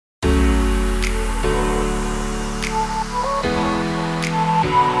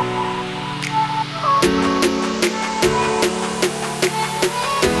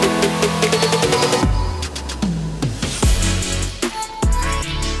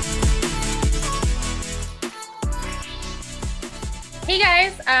Hey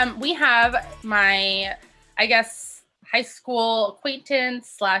guys, we have my, I guess, high school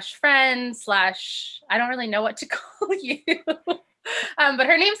acquaintance slash friend slash, I don't really know what to call you. But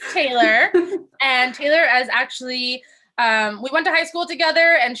her name's Taylor, and Taylor is actually, we went to high school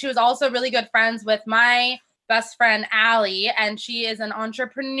together, and she was also really good friends with my best friend, Allie, and she is an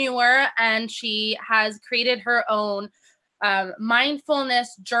entrepreneur, and she has created her own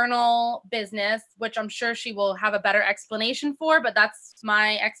mindfulness journal business, which I'm sure she will have a better explanation for, but that's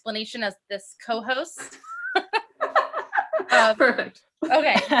my explanation as this co-host. Perfect.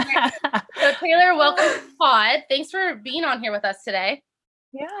 Okay. So Taylor, welcome to the pod. Thanks for being on here with us today.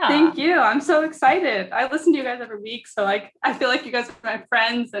 Yeah. Thank you. I'm so excited. I listen to you guys every week, so I feel like you guys are my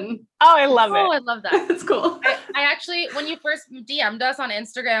friends, and I love it. I love that. It's cool. I actually, when you first DM'd us on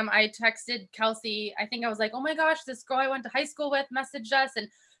Instagram, I texted Kelsey. I think I was like, oh my gosh, this girl I went to high school with messaged us, and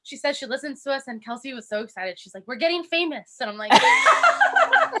she said she listens to us, and Kelsey was so excited. She's like, we're getting famous. And I'm like, I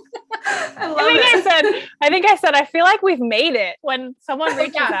think I said, I feel like we've made it. When someone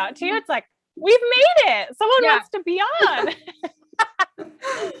reaches out to you, it's like, we've made it. Someone wants to be on.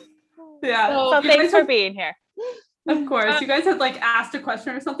 Yeah. So thanks for being here. Of course. You guys had like asked a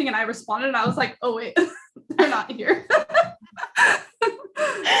question or something, and I responded, and I was like, oh wait, they're not here.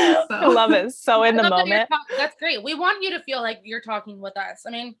 I love it. So in the moment. That's great. We want you to feel like you're talking with us. I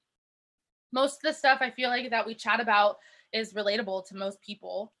mean, most of the stuff I feel like that we chat about is relatable to most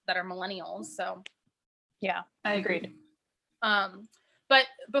people that are millennials. So yeah, I agreed. But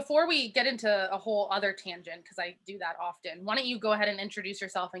before we get into a whole other tangent, because I do that often, why don't you go ahead and introduce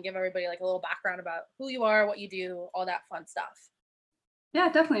yourself and give everybody like a little background about who you are, what you do, all that fun stuff. Yeah,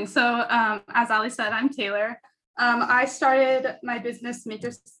 definitely. So as Ali said, I'm Taylor. I started my business,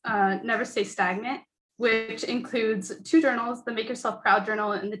 Never Stay Stagnant, which includes 2 journals, the Make Yourself Proud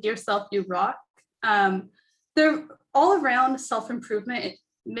journal and the Dear Self You Rock. They're all around self-improvement,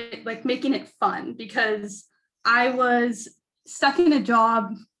 like making it fun, because I was stuck in a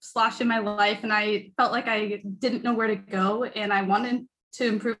job / in my life, and I felt like I didn't know where to go, and I wanted to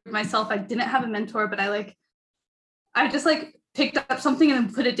improve myself. I didn't have a mentor, but I just picked up something and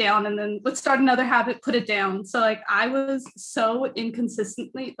then put it down, and then would start another habit, put it down. So I was so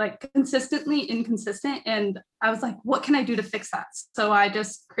consistently inconsistent, and I was like, what can I do to fix that? So I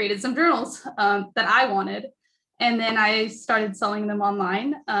just created some journals that I wanted, and then I started selling them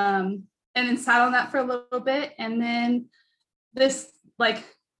online, and then sat on that for a little bit, and then this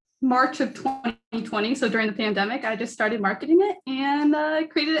March of 2020, so during the pandemic, I just started marketing it and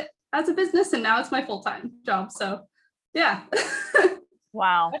created it as a business, and now it's my full-time job. So yeah.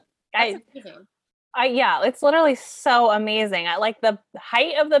 Wow. That's amazing. Yeah, it's literally so amazing. At the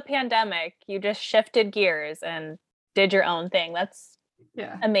height of the pandemic, you just shifted gears and did your own thing. That's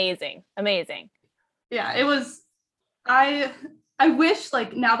amazing. Yeah, it was. I wish,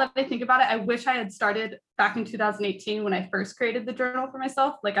 now that I think about it, I wish I had started back in 2018 when I first created the journal for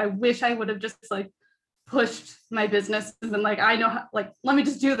myself. I wish I would have just pushed my business and been I know how, let me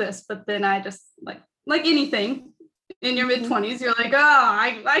just do this. But then I just like anything in your mid-20s, you're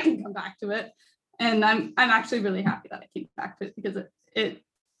I can come back to it. And I'm actually really happy that I came back to it, because it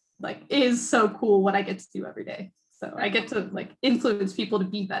is so cool what I get to do every day. So I get to influence people to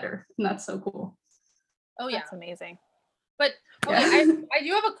be better, and that's so cool. Oh yeah, that's amazing. But okay, I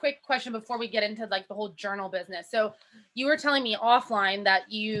do have a quick question before we get into the whole journal business. So you were telling me offline that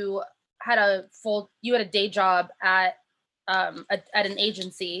you had a day job at an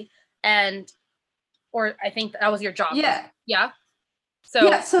agency, or I think that was your job. Yeah. Yeah.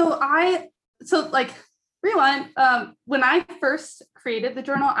 So rewind. When I first created the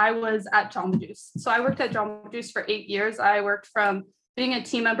journal, I was at Jamba Juice. So I worked at Jamba Juice for 8 years. I worked from being a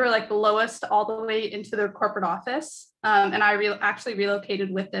team member, the lowest, all the way into their corporate office. And I actually relocated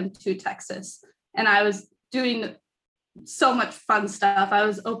with them to Texas. And I was doing so much fun stuff. I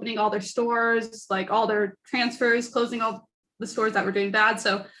was opening all their stores, all their transfers, closing all the stores that were doing bad.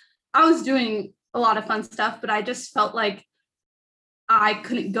 So I was doing a lot of fun stuff, but I just felt like I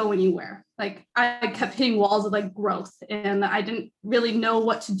couldn't go anywhere. I kept hitting walls of growth, and I didn't really know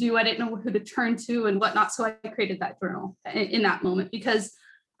what to do. I didn't know who to turn to and whatnot. So I created that journal in that moment, because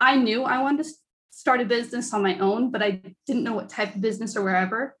I knew I wanted to start a business on my own, but I didn't know what type of business or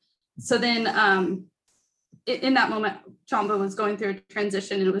wherever. So then in that moment, Jamba was going through a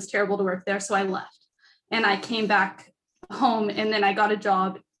transition, and it was terrible to work there. So I left, and I came back home, and then I got a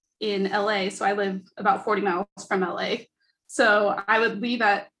job in LA. So I live about 40 miles from LA. So I would leave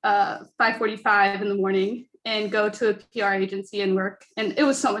at 5:45 in the morning and go to a PR agency and work. And it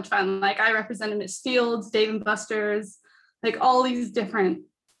was so much fun. I represented Miss Fields, Dave & Buster's, all these different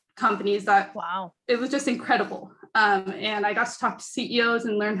companies that, wow, it was just incredible. And I got to talk to CEOs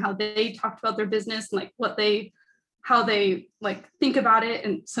and learn how they talked about their business and like how they like think about it,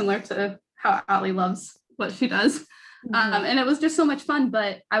 and similar to how Allie loves what she does. And it was just so much fun,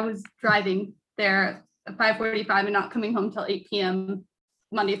 but I was driving there at 5:45 and not coming home till 8 p.m.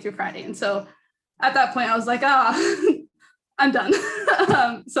 Monday through Friday. And so at that point I was like, I'm done.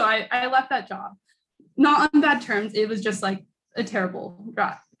 So I left that job, not on bad terms. It was just like a terrible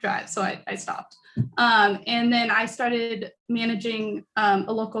drive. So I stopped. And then I started managing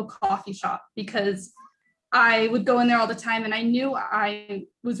a local coffee shop because I would go in there all the time, and I knew I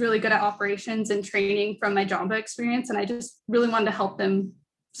was really good at operations and training from my Jamba experience. And I just really wanted to help them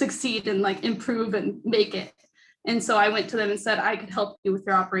succeed and like improve and make it. And so I went to them and said, I could help you with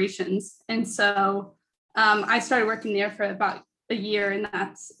your operations. And so I started working there for about a year. And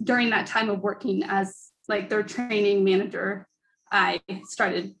that's during that time of working as like their training manager, I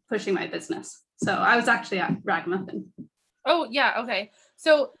started pushing my business. So I was actually at Ragamuffin. Oh, yeah. Okay.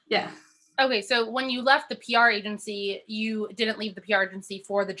 So, yeah. Okay. So when you left the PR agency, you didn't leave the PR agency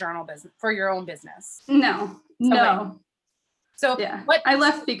for the journal business, for your own business? No. Okay. So yeah, I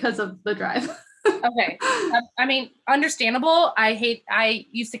left because of the drive. Okay. I mean, understandable. I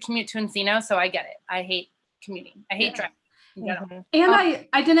used to commute to Encino, so I get it. I hate commuting. I hate driving in general. And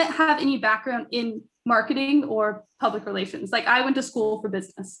I didn't have any background in marketing or public relations. Like I went to school for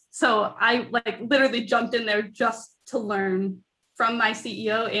business. So I like literally jumped in there just to learn from my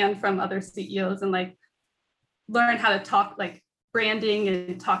CEO and from other CEOs and like learn how to talk like branding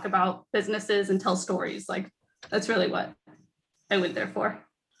and talk about businesses and tell stories. Like that's really what I went there for.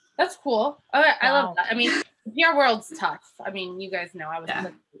 That's cool. I love that. I mean, the PR world's tough. I mean, you guys know I was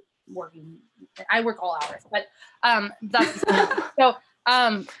working. I work all hours, but that's so.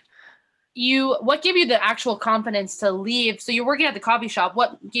 What gave you the actual confidence to leave? So you're working at the coffee shop.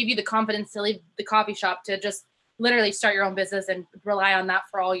 What gave you the confidence to leave the coffee shop to just literally start your own business and rely on that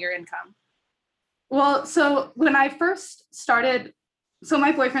for all your income? Well, so when I first started, so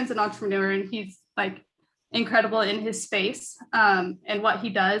my boyfriend's an entrepreneur and he's like incredible in his space and what he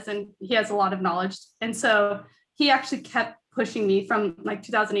does, and he has a lot of knowledge. And so he actually kept pushing me from like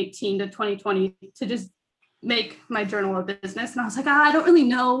 2018 to 2020 to just make my journal a business. And I was like, I don't really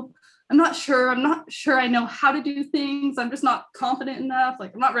know. I'm not sure I know how to do things. I'm just not confident enough.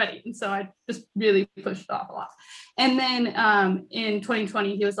 Like I'm not ready. And so I just really pushed it off a lot. And then in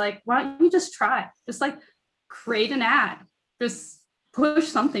 2020, he was like, why don't you just try? Just like create an ad, just push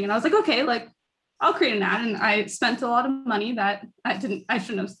something. And I was like, okay, like I'll create an ad. And I spent a lot of money that I shouldn't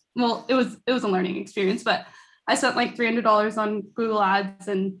have. Well, it was a learning experience, but I spent like $300 on Google ads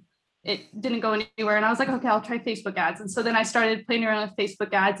and it didn't go anywhere. And I was like, okay, I'll try Facebook ads. And so then I started playing around with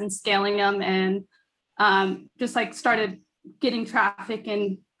Facebook ads and scaling them and just like started getting traffic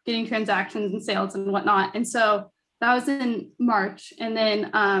and getting transactions and sales and whatnot. And so that was in March. And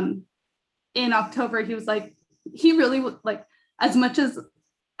then in October, he was like, he really like, as much as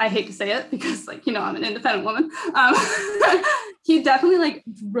I hate to say it because like, you know, I'm an independent woman. He definitely like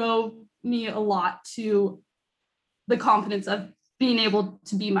drove me a lot to the confidence of being able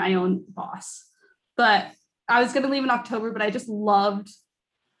to be my own boss. But I was going to leave in October, but I just loved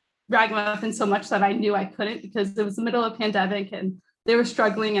Ragamuffin so much that I knew I couldn't because it was the middle of a pandemic and they were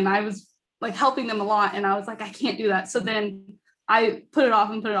struggling and I was like helping them a lot. And I was like, I can't do that. So then I put it off.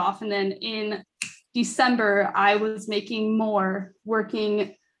 And then in December, I was making more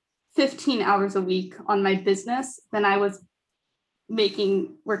working 15 hours a week on my business than I was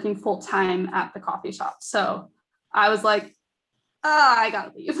working full time at the coffee shop. So I was like, I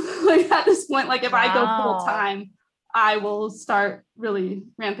gotta leave. Like at this point, like if I go full time, I will start really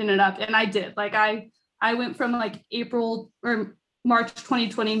ramping it up. And I did. Like I went from like April or March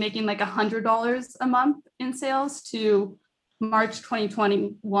 2020 making like $100 a month in sales to March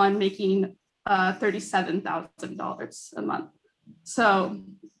 2021 making $37,000 a month. So,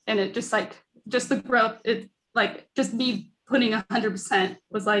 and it just the growth, it like just me putting 100%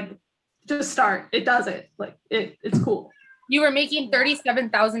 was like, just start. It does it. Like it's cool. You were making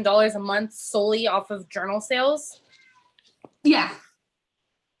 $37,000 a month solely off of journal sales? Yeah.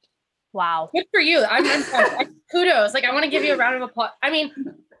 Wow. Good for you. I'm kudos. Like I want to give you a round of applause. I mean,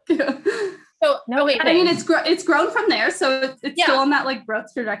 so no wait. I mean, it's grown from there, so it's still on that like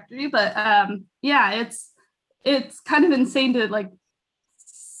growth trajectory. But yeah, it's kind of insane to like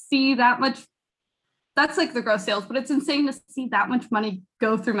see that much. That's like the gross sales, but it's insane to see that much money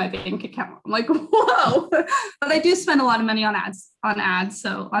go through my bank account. I'm like, whoa! But I do spend a lot of money on ads,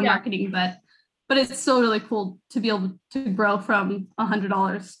 so on marketing. But it's still really cool to be able to grow from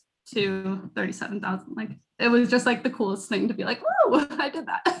 $100 to $37,000. Like it was just like the coolest thing to be like, whoa! I did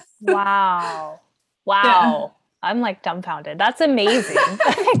that. Wow. Yeah. I'm like dumbfounded. That's amazing.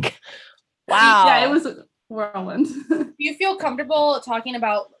 Like, wow. Yeah, it was a whirlwind. Do you feel comfortable talking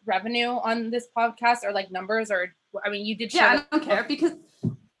about revenue on this podcast or like numbers? Or, I mean, you did share. Yeah,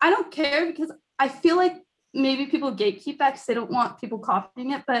 I don't care because I feel like maybe people gatekeep that because they don't want people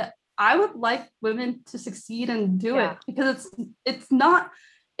copying it, but I would like women to succeed and do it because it's not,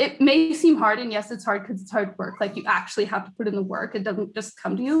 it may seem hard, and yes, it's hard because it's hard work. Like you actually have to put in the work. It doesn't just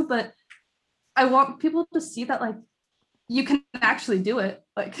come to you, but I want people to see that like you can actually do it.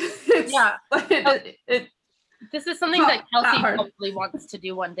 Like it's, like this is something that Kelsey hopefully wants to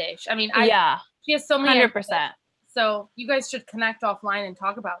do one day. I mean, she has so many 100%. So you guys should connect offline and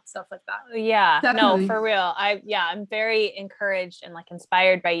talk about stuff like that. Yeah, definitely. No, for real. I'm very encouraged and like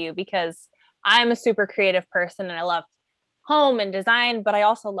inspired by you because I'm a super creative person and I love home and design, but I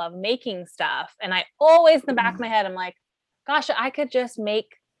also love making stuff. And I always in the back of my head, I'm like, gosh, I could just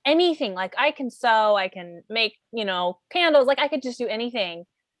make anything. Like I can sew, I can make, candles, like I could just do anything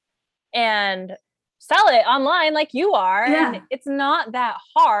and sell it online like you are. Yeah. And it's not that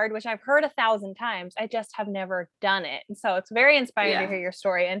hard, which I've heard 1,000 times. I just have never done it. And so it's very inspiring to hear your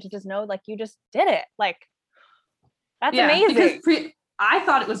story and to just know like you just did it. Like that's amazing. Because I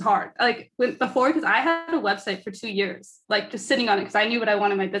thought it was hard. Like because I had a website for 2 years, like just sitting on it because I knew what I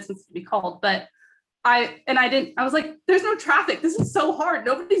wanted my business to be called. But I was like, there's no traffic. This is so hard.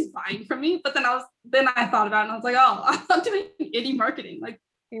 Nobody's buying from me. But then I thought about it and I was like, oh, I'm not doing any marketing. Like,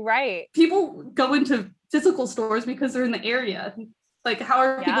 right. People go into physical stores because they're in the area. Like, how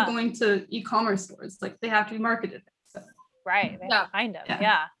are people going to e-commerce stores? Like, they have to be marketed. So. Right. Kind of.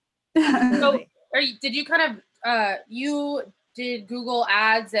 Yeah. So, did you kind of you did Google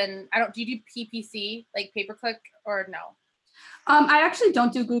Ads and do you do PPC like pay-per-click or no? I actually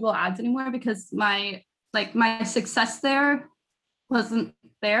don't do Google Ads anymore because my success there wasn't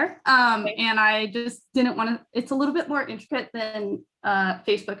there. And I just didn't want to, it's a little bit more intricate than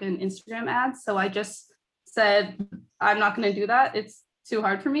Facebook and Instagram ads. So I just said, I'm not going to do that. It's too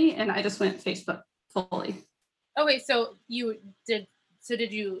hard for me. And I just went Facebook fully. Okay. So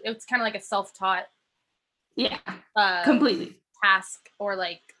did you, it's kind of like a self-taught. Yeah. Completely. Task or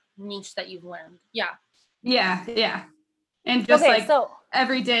like niche that you've learned. Yeah. Yeah. Yeah. And just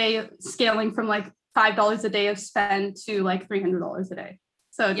every day scaling from like $5 a day of spend to like $300 a day.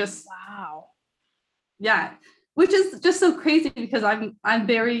 So just wow. Yeah. Which is just so crazy because I'm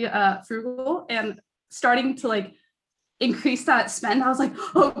very frugal and starting to like increase that spend. I was like,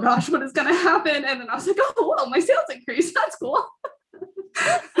 oh gosh, what is gonna happen? And then I was like, oh well, my sales increased. That's cool.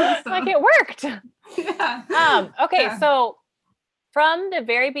 Like it worked. Yeah. Okay. Yeah. So from the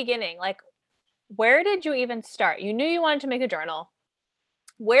very beginning, like where did you even start? You knew you wanted to make a journal.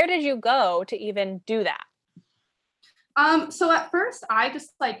 Where did you go to even do that? So at first I just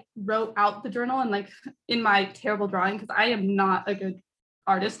like wrote out the journal and like in my terrible drawing, because I am not a good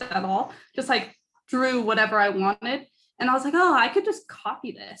artist at all, just like drew whatever I wanted. And I was like, oh, I could just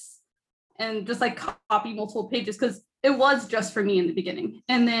copy this and just like copy multiple pages because it was just for me in the beginning.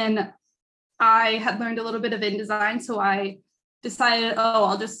 And then I had learned a little bit of InDesign. So I decided, oh,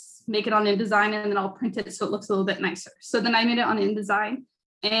 I'll just make it on InDesign and then I'll print it so it looks a little bit nicer. So then I made it on InDesign.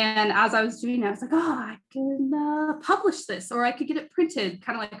 And as I was doing it, I was like, oh, I can publish this, or I could get it printed,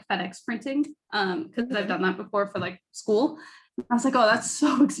 kind of like FedEx printing, because I've done that before for like school. I was like, oh, that's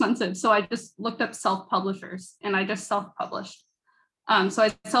so expensive. So I just looked up self-publishers and I just self-published. So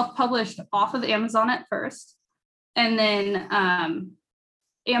I self-published off of Amazon at first. And then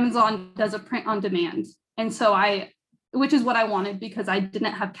Amazon does a print on demand. And so which is what I wanted because I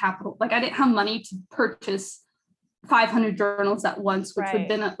didn't have capital. Like I didn't have money to purchase 500 journals at once, which would have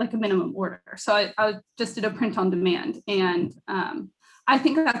been like a minimum order. So I just did a print on demand. And I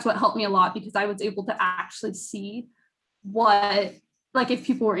think that's what helped me a lot because I was able to actually see what, like if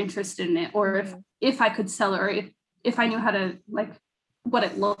people were interested in it or if I could sell it or if I knew how to like what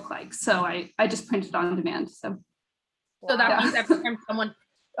it looked like. So I just printed on demand. So that means every time someone,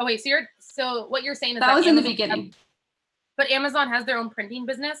 so what you're saying is that was Amazon in the beginning. But Amazon has their own printing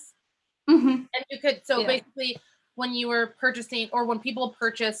business. Mm-hmm. And you could, basically when you were purchasing or when people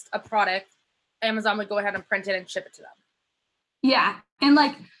purchased a product, Amazon would go ahead and print it and ship it to them. Yeah. And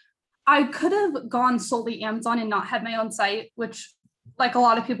like, I could have gone solely Amazon and not had my own site, which like a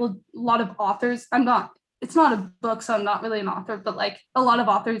lot of authors, it's not a book, so I'm not really an author, but like a lot of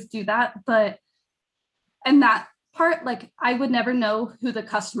authors do that. And that part, like I would never know who the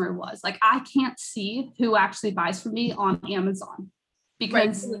customer was. Like I can't see who actually buys from me on Amazon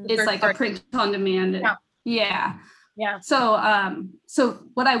because it's like a print on demand. Yeah. So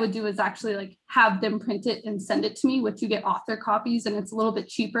what I would do is actually like have them print it and send it to me, which you get author copies and it's a little bit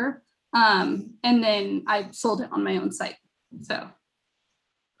cheaper. And then I sold it on my own site. So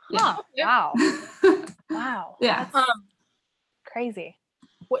yeah. Wow. Wow. Yeah. That's crazy.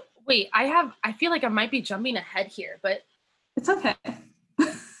 Wait, I feel like I might be jumping ahead here, but it's okay.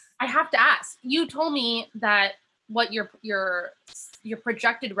 I have to ask. You told me that what your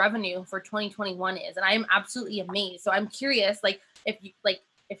projected revenue for 2021 is, and I am absolutely amazed. So I'm curious, like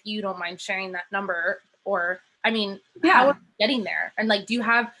if you don't mind sharing that number, or I mean, how are you getting there? And like, do you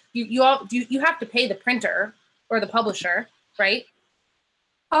have you have to pay the printer or the publisher, right?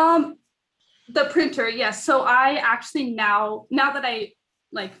 The printer, yes. So I actually now that I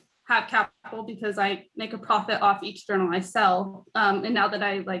like have capital because I make a profit off each journal I sell, and now that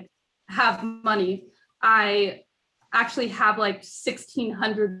I like have money, I actually have like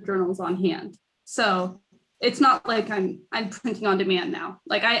 1,600 journals on hand. So it's not like I'm printing on demand now.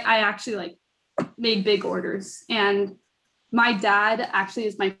 Like I actually like made big orders, and my dad actually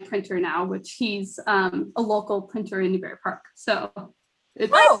is my printer now, which he's a local printer in Newbury Park. So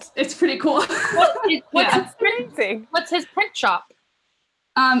it's pretty cool. What's his print shop?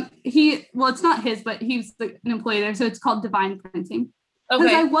 It's not his, but he's an employee there. So it's called Divine Printing.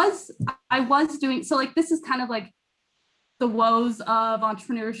 Because I was doing, so like, this is kind of like the woes of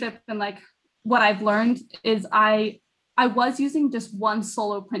entrepreneurship, and like what I've learned is I was using just one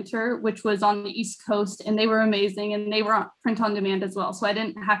solo printer, which was on the East Coast, and they were amazing, and they were on print on demand as well. So I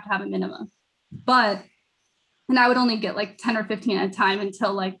didn't have to have a minimum, and I would only get like 10 or 15 at a time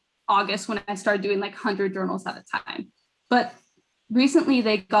until like August, when I started doing like 100 journals at a time. But recently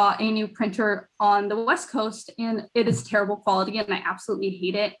they got a new printer on the West Coast, and it is terrible quality, and I absolutely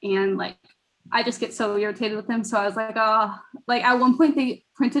hate it. And like, I just get so irritated with them. So I was like, like at one point they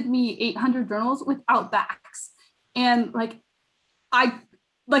printed me 800 journals without backs, and like, I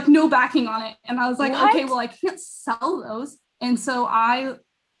like no backing on it. And I was like, okay, well, I can't sell those. And so I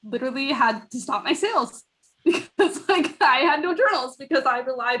literally had to stop my sales because like I had no journals because I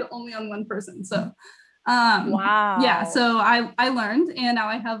relied only on one person. So wow. Yeah, so I learned, and now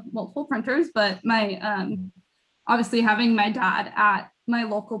I have multiple printers, but my obviously having my dad at my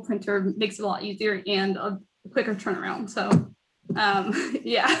local printer makes it a lot easier and a quicker turnaround. So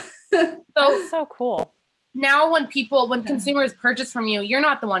yeah. So cool. Now when consumers purchase from you, you're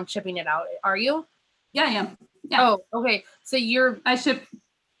not the one shipping it out, are you? Yeah, I am. Yeah. Oh, okay. So I ship,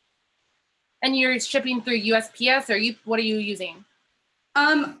 and you're shipping through USPS, or what are you using?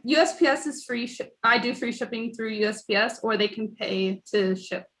 USPS is free. I do free shipping through USPS, or they can pay to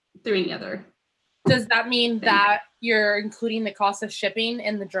ship through any other. Does that mean that you're including the cost of shipping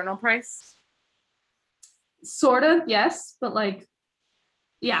in the journal price? Sort of, yes, but like,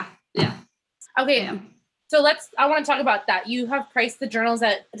 yeah. Okay. So I want to talk about that. You have priced the journals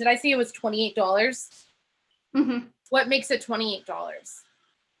at, did I say it was $28? Mm-hmm. What makes it $28?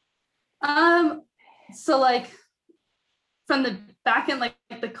 So like from the back end, like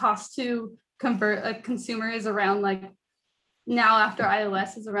the cost to convert a consumer is around like, now after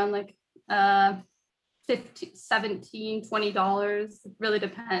iOS is around like $15, $17, $20. It really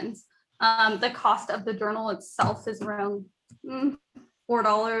depends. The cost of the journal itself is around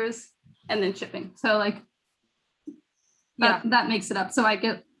 $4, and then shipping. So like that makes it up. So I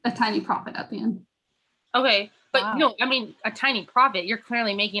get a tiny profit at the end. Okay. But no, I mean, a tiny profit. You're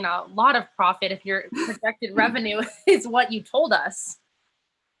clearly making a lot of profit if your projected revenue is what you told us.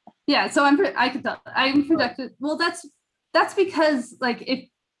 Yeah, so I'm projected. Well, that's because like if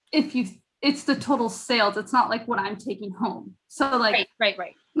it's the total sales, it's not like what I'm taking home. So like right.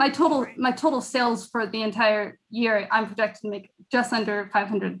 My total sales for the entire year, I'm projected to make just under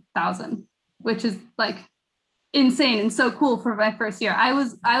 500,000, which is like insane and so cool for my first year. I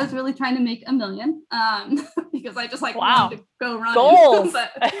was really trying to make $1 million because I just like wanted to go run goals.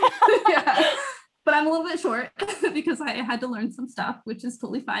 But I'm a little bit short because I had to learn some stuff, which is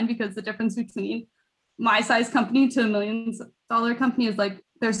totally fine, because the difference between my size company to $1 million company is like,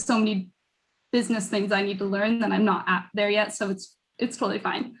 there's so many business things I need to learn that I'm not at there yet. So it's totally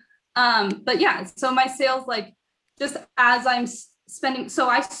fine. But yeah, so my sales, like just as I'm spending, so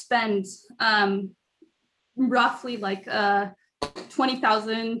I spend roughly like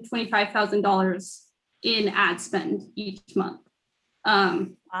 $20,000, $25,000 in ad spend each month.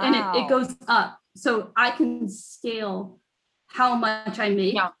 And it goes up. So I can scale how much I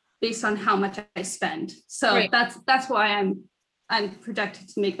make based on how much I spend. So that's why I'm projected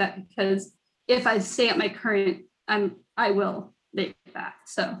to make that, because if I stay at my current, I will make that.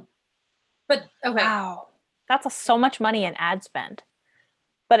 So, but okay. Wow, that's so much money in ad spend,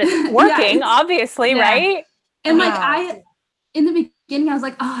 but it's working, obviously, right? And like in the beginning, I was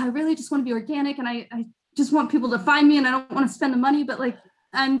like, oh, I really just want to be organic, and I just want people to find me, and I don't want to spend the money. But like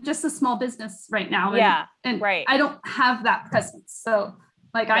I'm just a small business right now. And right. I don't have that presence. So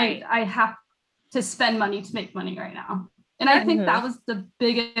like Right. I have to spend money to make money right now. And I think that was the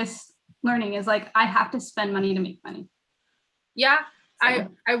biggest learning is like, I have to spend money to make money. Yeah, so.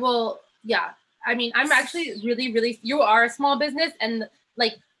 I will. Yeah. I mean, I'm actually really, you are a small business, and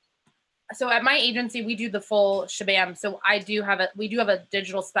like, so at my agency, we do the full shabam. So we do have a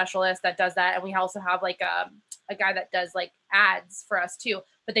digital specialist that does that. And we also have like a guy that does like ads for us too,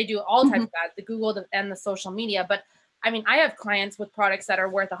 but they do all types of ads, the Google and the social media. But I mean, I have clients with products that are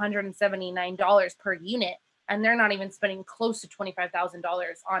worth $179 per unit, and they're not even spending close to $25,000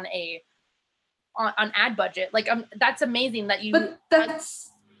 on ad budget. Like, that's amazing that you, but that's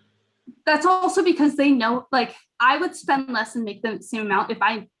also because they know, like, I would spend less and make the same amount if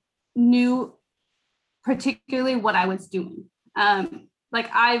I knew particularly what I was doing. Like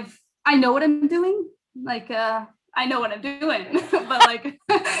I know what I'm doing. Like, I know what I'm doing, but like,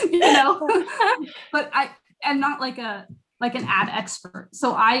 you know, but I am not like an ad expert.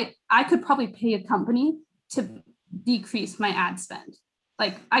 So I could probably pay a company to decrease my ad spend.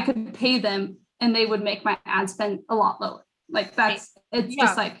 Like I could pay them and they would make my ad spend a lot lower. Like it's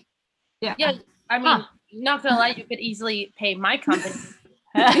just like, yeah. Yeah. I mean, not gonna lie, you could easily pay my company.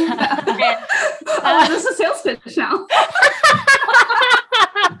 Oh, this is a sales pitch now.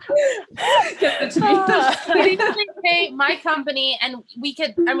 Give it to me. Could pay my company, and we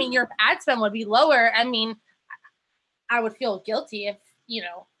could. I mean, your ad spend would be lower. I mean, I would feel guilty if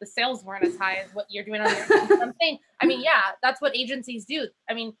the sales weren't as high as what you're doing on your own thing. I mean, yeah, that's what agencies do.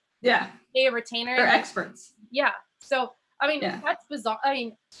 I mean, pay a retainer. They're experts. Yeah. So I mean, that's bizarre. I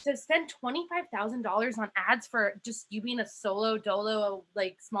mean, to spend $25,000 on ads for just you being a solo dolo,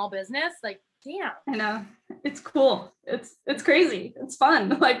 like small business, like, damn. I know. It's cool. It's crazy. It's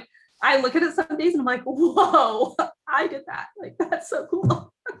fun. Like I look at it some days and I'm like, whoa, I did that. Like, that's so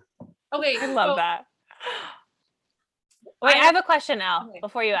cool. Okay. I love that. Wait, I have a question, Al,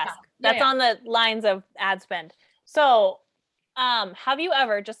 before you ask. That's on the lines of ad spend. So have you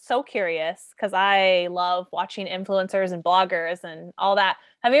ever, just so curious, because I love watching influencers and bloggers and all that.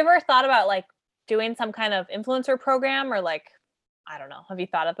 Have you ever thought about like doing some kind of influencer program or like, I don't know, have you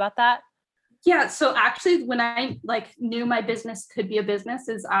thought about that? Yeah. So actually when I like knew my business could be a business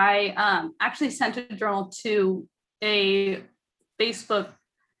is I actually sent a journal to a Facebook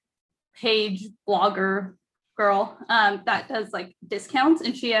page blogger girl that does like discounts.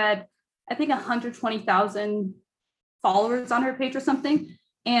 And she had, I think 120,000 followers on her page or something.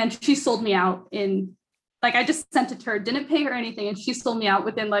 And she sold me out in like, I just sent it to her, didn't pay her anything. And she sold me out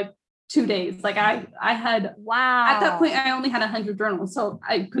within like 2 days. Like I had, wow. At that point, I only had 100 journals, so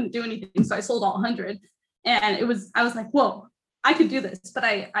I couldn't do anything. So I sold all 100 and I was like, whoa, I could do this, but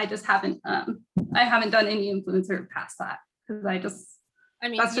I just haven't, I haven't done any influencer past that. Cause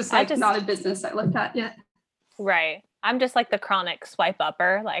that's just like not a business I looked at yet. Right. I'm just like the chronic swipe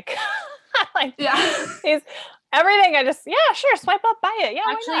upper, like, is everything. I just, sure. Swipe up, buy it. Yeah.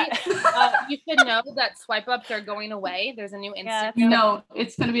 Actually, why not? you should know that swipe ups are going away. There's a new Instagram. No,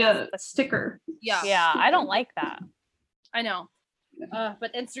 it's going to be a sticker. Yeah. Yeah. I don't like that. I know.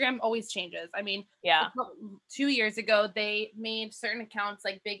 But Instagram always changes. I mean, 2 years ago, they made certain accounts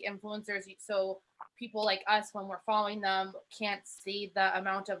like big influencers. So people like us, when we're following them, can't see the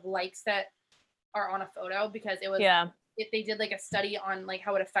amount of likes that are on a photo because it was, if they did like a study on like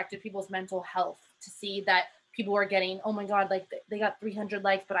how it affected people's mental health to see that people were getting, oh my God, like they got 300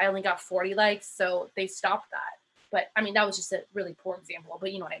 likes, but I only got 40 likes. So they stopped that. But I mean, that was just a really poor example,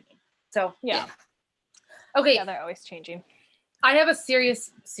 but you know what I mean? So, Okay. Yeah, they're always changing. I have a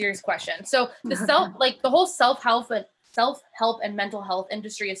serious question. So the whole self-help and mental health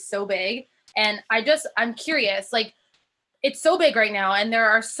industry is so big. And I'm curious, like, it's so big right now. And there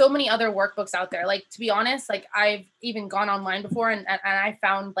are so many other workbooks out there. Like, to be honest, like I've even gone online before and I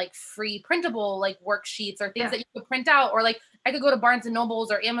found like free printable, like worksheets or things that you could print out, or like I could go to Barnes and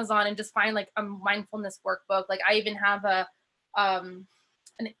Nobles or Amazon and just find like a mindfulness workbook. Like I even have an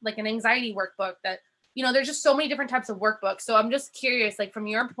anxiety workbook that, there's just so many different types of workbooks. So I'm just curious, like from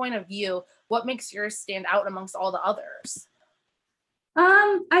your point of view, what makes yours stand out amongst all the others?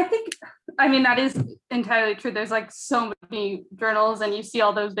 I mean, that is entirely true. There's like so many journals and you see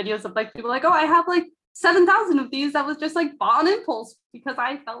all those videos of like people like, oh, I have like 7,000 of these that was just like bought on impulse because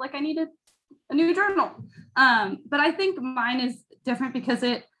I felt like I needed a new journal. But I think mine is different because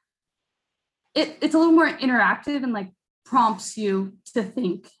it's a little more interactive and like prompts you to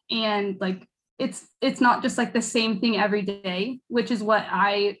think, and like it's not just like the same thing every day, which is what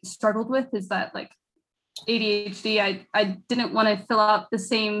I struggled with, is that like ADHD, I didn't want to fill out the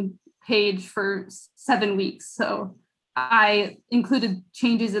same page for 7 weeks. So I included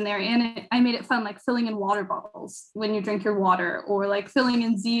changes in there, and I made it fun, like filling in water bottles when you drink your water, or like filling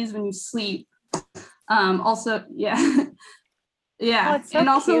in Z's when you sleep. Also, yeah. Yeah. Oh, it's so and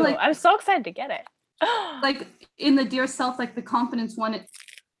also cute. like I'm so excited to get it. like in the Dear Self, like the confidence one,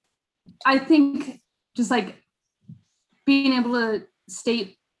 I think just like being able to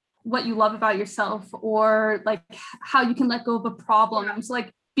state what you love about yourself, or like how you can let go of a problem. So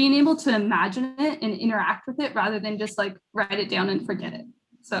like being able to imagine it and interact with it rather than just like write it down and forget it.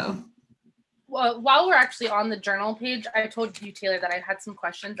 So well, while we're actually on the journal page, I told you, Taylor, that I had some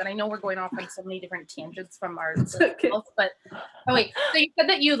questions, and I know we're going off on so many different tangents from our okay. Self, but oh wait, so you said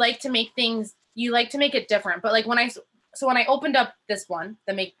that you like to make things, you like to make it different, but like when I opened up this one,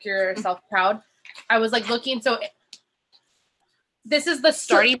 the Make Yourself Proud, I was like looking, so this is the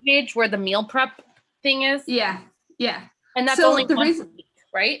starting page where the meal prep thing is. Yeah. And that's So only the once reason, a week,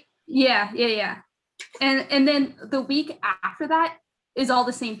 right? Yeah. And then the week after that is all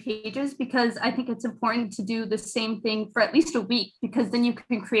the same pages, because I think it's important to do the same thing for at least a week, because then you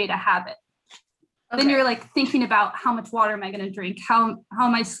can create a habit. Okay. Then you're like thinking about how much water am I going to drink? How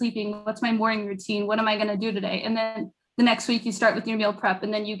am I sleeping? What's my morning routine? What am I going to do today? And then the next week you start with your meal prep,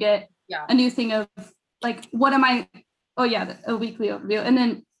 and then you get a new thing of like, what am I, a weekly overview. And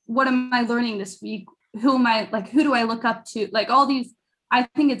then what am I learning this week? Who am I, like, who do I look up to? Like all these, I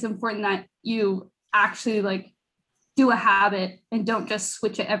think it's important that you actually like do a habit and don't just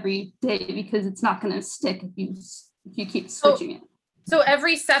switch it every day, because it's not going to stick if you keep switching it. So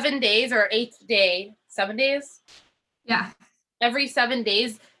every 7 days or 8th day, 7 days? Yeah. Every 7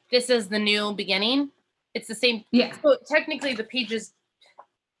 days, this is the new beginning. It's the same. Yeah. So technically the pages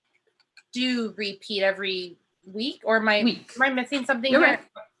do repeat every week, or am I missing something? You're right.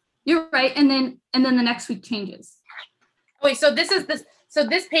 You're right. And then the next week changes. Wait, so this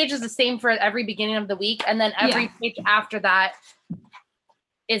page is the same for every beginning of the week, and then every page after that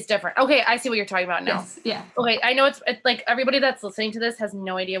is different. Okay, I see what you're talking about now. Yes, yeah. Okay, I know it's like everybody that's listening to this has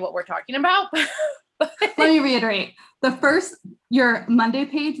no idea what we're talking about. Let me reiterate. Your Monday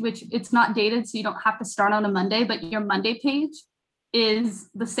page, which it's not dated, so you don't have to start on a Monday, but your Monday page is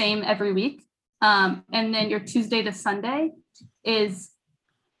the same every week. And then your Tuesday to Sunday is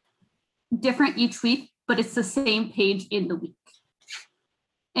different each week, but it's the same page in the week.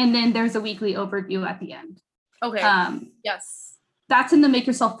 And then there's a weekly overview at the end. Okay. Yes. That's in the Make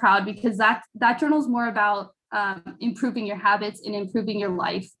Yourself Proud, because that journal is more about improving your habits and improving your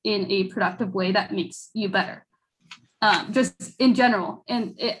life in a productive way that makes you better, just in general.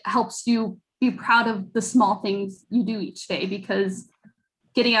 And it helps you be proud of the small things you do each day, because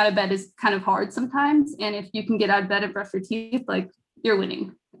getting out of bed is kind of hard sometimes. And if you can get out of bed and brush your teeth, like, you're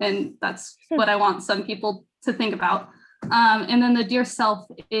winning. And that's what I want some people to think about. And then the Dear Self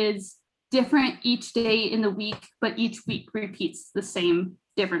is different each day in the week, but each week repeats the same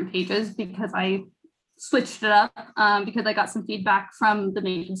different pages, because I switched it up because I got some feedback from the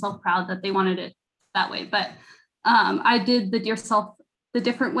Make Yourself Proud that they wanted it that way. But I did the Dear Self the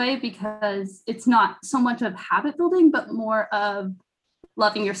different way, because it's not so much of habit building, but more of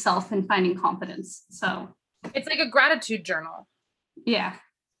loving yourself and finding confidence. So it's like a gratitude journal. Yeah.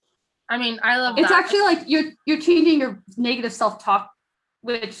 I mean, I love it's that. Actually like you're changing your negative self-talk,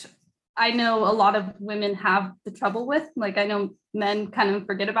 which I know a lot of women have the trouble with. Like, I know men kind of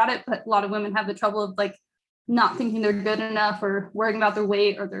forget about it, but a lot of women have the trouble of like not thinking they're good enough, or worrying about their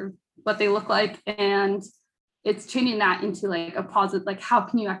weight or what they look like. And it's changing that into like a positive, like, how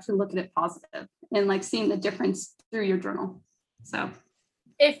can you actually look at it positive and like seeing the difference through your journal. So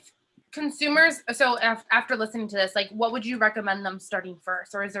if consumers, after listening to this, like, what would you recommend them starting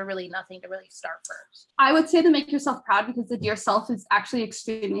first, or is there really nothing to really start first? I would say to Make Yourself Proud, because the Dear Self is actually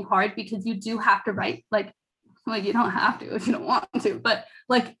extremely hard, because you do have to write, like you don't have to if you don't want to, but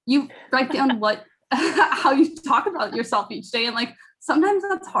like you write down how you talk about yourself each day. And like, sometimes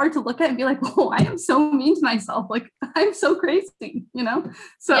that's hard to look at and be like, oh, I am so mean to myself. Like, I'm so crazy,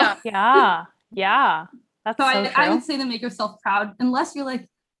 So yeah. That's so I would say to Make Yourself Proud, unless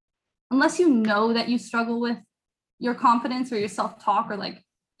you know that you struggle with your confidence or your self-talk or like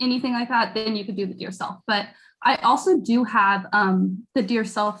anything like that, then you could do the Dear Self. But I also do have the Dear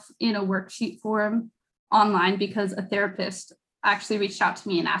Self in a worksheet form online, because a therapist actually reached out to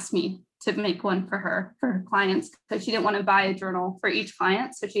me and asked me to make one for her clients, because she didn't want to buy a journal for each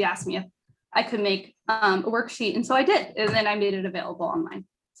client. So she asked me if I could make a worksheet. And so I did. And then I made it available online.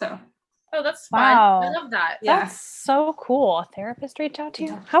 So. Oh, that's fun. Wow. I love that. Yeah. That's so cool. A therapist reached out to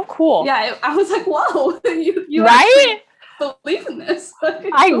you? How cool. Yeah. I was like, whoa, you right? Believe in this.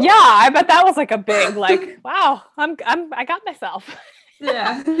 I bet that was like a big, like, wow, I got myself.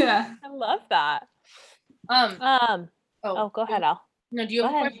 Yeah. I love that. Oh, go ahead, Al. No, do you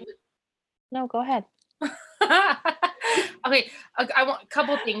have Go a ahead. question? No, go ahead. Okay, I want a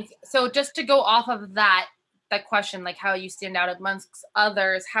couple things. So just to go off of that question, like how you stand out amongst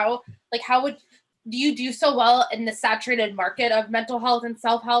others, how would do you do so well in the saturated market of mental health and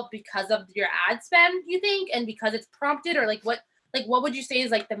self-help because of your ad spend, you think, and because it's prompted, or what would you say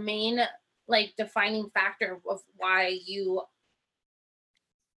is like the main like defining factor of why you,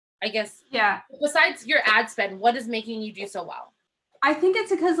 I guess, Yeah, besides your ad spend, what is making you do so well? I think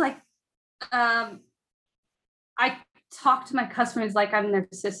it's because like I talk to my customers like I'm their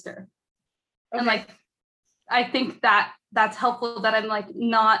sister. Okay. And like I think that that's helpful, that I'm like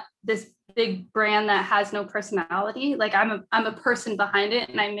not this big brand that has no personality. Like I'm a person behind it,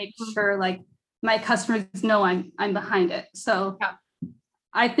 and I make sure like my customers know I'm behind it. So Yeah.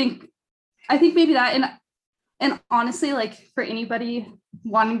 I think maybe that, and honestly, like for anybody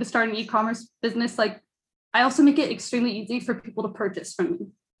wanting to start an e-commerce business, like I also make it extremely easy for people to purchase from me.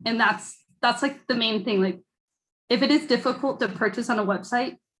 And that's like the main thing. Like if it is difficult to purchase on a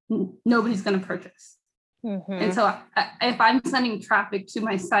website, nobody's going to purchase. Mm-hmm. And so if I'm sending traffic to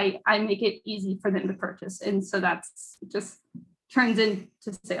my site, I make it easy for them to purchase. And so that's just turns into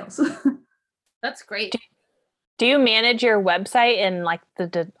sales. That's great. Do you manage your website and like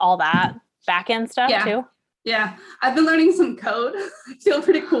all that back end stuff too? Yeah, I've been learning some code. I feel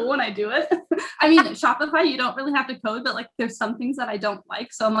pretty cool when I do it. I mean, Shopify, you don't really have to code, but like there's some things that I don't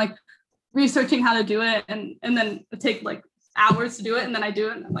like. So I'm like researching how to do it, and then it take like hours to do it, and then I do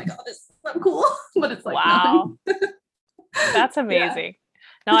it, and I'm like, oh, this is so cool. But it's like, wow, nothing. That's amazing.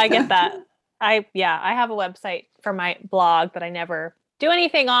 No, I get that. I have a website for my blog that I never do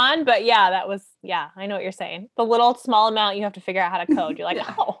anything on, but I know what you're saying. The little small amount you have to figure out how to code. You're like,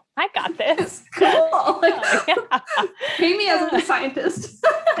 oh, I got this. It's cool. Like, pay me as a scientist.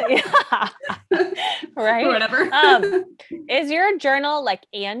 Yeah. Right. Or whatever. Is your journal like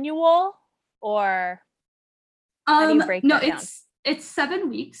annual, or how do you break no, that down? it's 7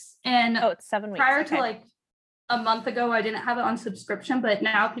 weeks. And it's 7 weeks. Prior to like a month ago, I didn't have it on subscription, but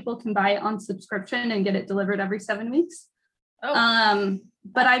now people can buy it on subscription and get it delivered every 7 weeks. Oh.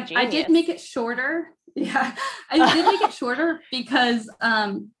 But I did make it shorter. Yeah, I did make it shorter because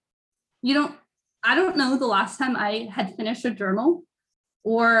I don't know the last time I had finished a journal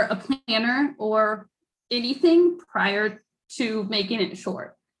or a planner or anything prior to making it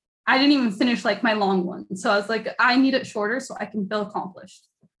short. I didn't even finish like my long one. So I was like, I need it shorter so I can feel accomplished.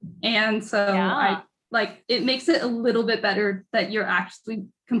 And so I like, it makes it a little bit better that you're actually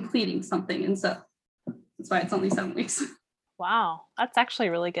completing something. And so that's why it's only 7 weeks. Wow. That's actually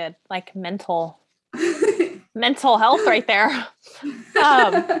really good. Like mental health right there.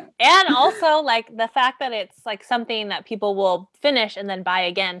 And also like the fact that it's like something that people will finish and then buy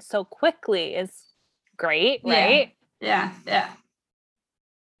again so quickly is great, right? Yeah.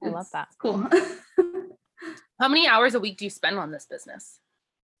 I love that. Cool. How many hours a week do you spend on this business?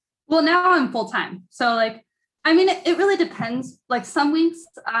 Well, now I'm full-time. So like, I mean, it really depends. Like some weeks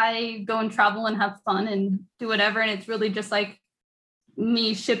I go and travel and have fun and do whatever. And it's really just like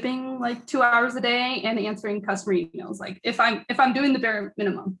me shipping like 2 hours a day and answering customer emails. Like if I'm doing the bare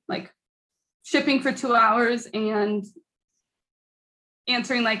minimum, like shipping for 2 hours and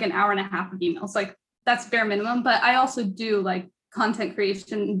answering like an hour and a half of emails, like that's bare minimum. But I also do like content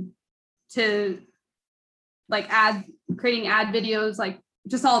creation to like creating ad videos, like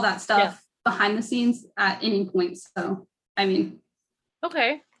just all that stuff behind the scenes at any point. So, I mean.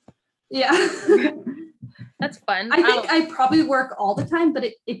 Okay. Yeah. That's fun. I think I probably work all the time, but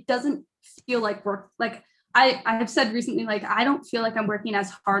it doesn't feel like work. Like I have said recently, like, I don't feel like I'm working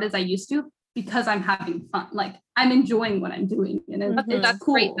as hard as I used to because I'm having fun. Like I'm enjoying what I'm doing. And that's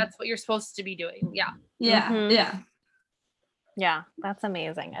cool. Great. That's what you're supposed to be doing. Yeah. Yeah. Mm-hmm. Yeah. Yeah. That's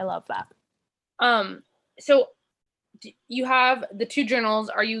amazing. I love that. So you have the 2 journals.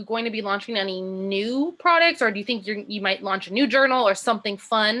 Are you going to be launching any new products, or do you think you might launch a new journal or something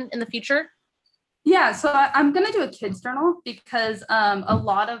fun in the future? Yeah, so I'm going to do a kids journal because a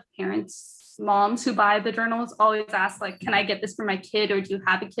lot of parents, moms who buy the journals always ask like, can I get this for my kid, or do you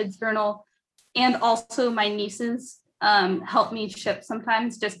have a kids journal? And also my nieces help me ship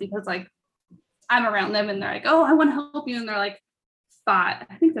sometimes just because like I'm around them and they're like, oh, I want to help you. And they're like 5,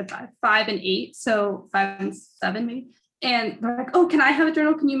 I think they're 5 and 8. So 5 and 7 maybe. And they're like, oh, can I have a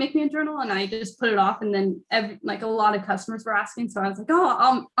journal? Can you make me a journal? And I just put it off. And then like a lot of customers were asking. So I was like,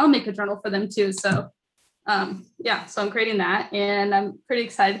 oh, I'll make a journal for them too. So so I'm creating that. And I'm pretty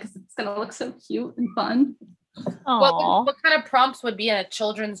excited because it's going to look so cute and fun. What kind of prompts would be in a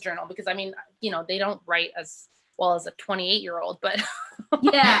children's journal? Because I mean, they don't write as well as a 28-year-old, but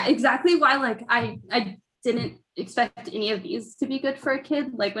yeah, exactly why like I didn't expect any of these to be good for a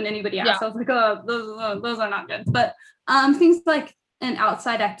kid. Like when anybody asked, Yeah. I was like, oh, those are not good. But things like an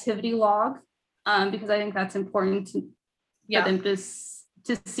outside activity log, because I think that's important for them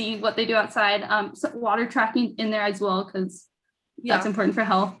to see what they do outside. So water tracking in there as well, because that's important for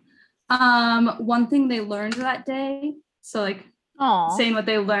health. One thing they learned that day, so like saying what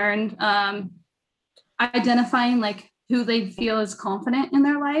they learned, identifying like who they feel is confident in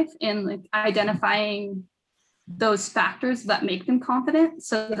their life, and like identifying those factors that make them confident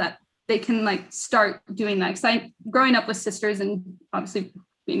so that they can like start doing that. Because I, growing up with sisters and obviously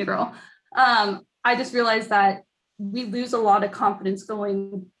being a girl, I just realized that we lose a lot of confidence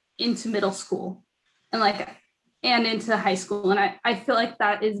going into middle school and into high school. And I feel like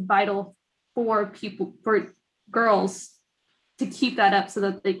that is vital for girls to keep that up so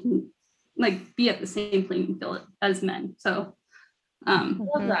that they can like be at the same playing field as men. So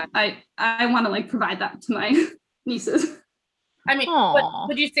Love that. I want to like provide that to my nieces. I mean,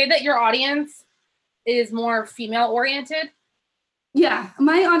 would you say that your audience is more female oriented? Yeah,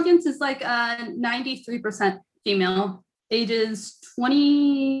 my audience is like 93% female, ages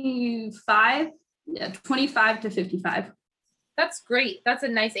 25 to 55. That's great. That's a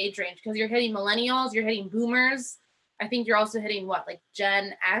nice age range because you're hitting millennials, you're hitting boomers. I think you're also hitting what, like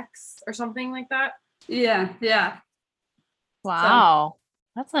Gen X or something like that? Yeah. Wow. So,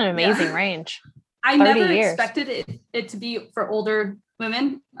 that's an amazing range. I never expected it to be for older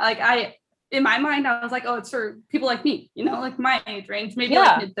women. Like in my mind, I was like, oh, it's for people like me, like my age range, maybe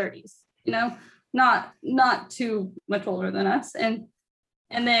like mid-30s, not too much older than us. And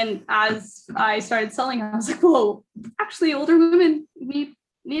then as I started selling, I was like, whoa, actually older women need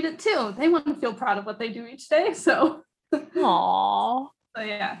it too. They want to feel proud of what they do each day. So Aww. So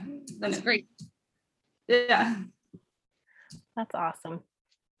yeah. That's great. Yeah. That's awesome.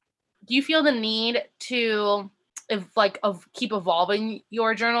 Do you feel the need to keep evolving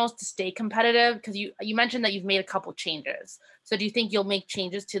your journals to stay competitive? Because you mentioned that you've made a couple changes. So do you think you'll make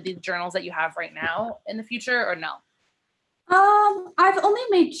changes to the journals that you have right now in the future or no? I've only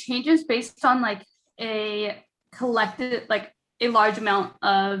made changes based on like a collected, like a large amount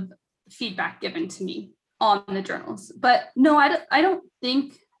of feedback given to me on the journals. But no, I don't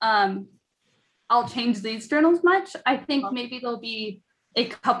think I'll change these journals much. I think maybe there'll be a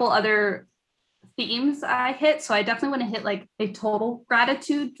couple other themes I hit. So I definitely want to hit like a total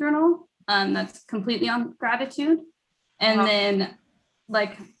gratitude journal that's completely on gratitude. And then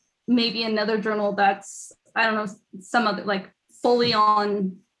like maybe another journal that's, I don't know, some other like fully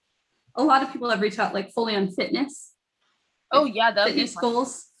on, a lot of people have reached out like fully on fitness. Oh yeah, that fitness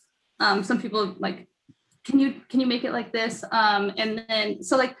goals. Some people like, can you make it like this? And then,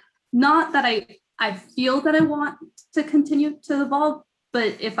 so like, not that I feel that I want to continue to evolve,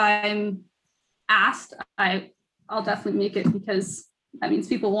 but if I'm asked, I'll definitely make it because that means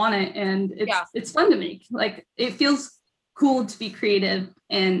people want it and it's fun to make. Like it feels cool to be creative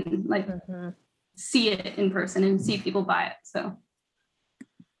and like see it in person and see people buy it. So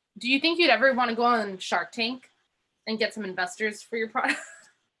do you think you'd ever want to go on Shark Tank and get some investors for your product?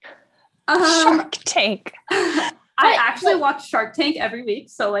 Shark Tank. I actually watch Shark Tank every week.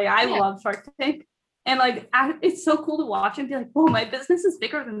 So like I love Shark Tank. And like it's so cool to watch and be like, whoa, my business is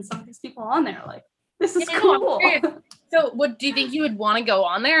bigger than some of these people on there. Like this is cool. So do you think you would want to go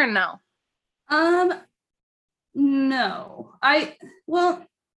on there or no? No.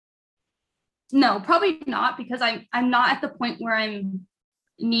 No, probably not, because I'm not at the point where I'm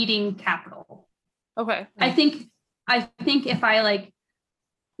needing capital. Okay. I think if I like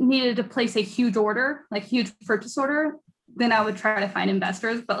needed to place a huge order, like huge purchase order, then I would try to find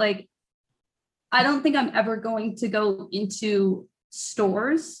investors. But like, I don't think I'm ever going to go into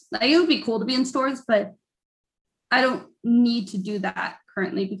stores. Like, it would be cool to be in stores, but I don't need to do that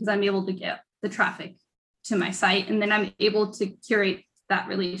currently because I'm able to get the traffic to my site. And then I'm able to curate that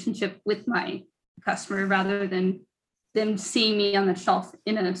relationship with my customer rather than them seeing me on the shelf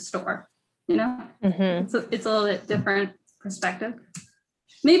in a store, It's a little bit different perspective.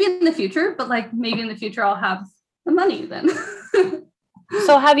 Maybe in the future, but like maybe in the future I'll have the money then.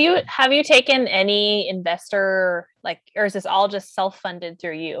 So have you taken any investor, like, or is this all just self-funded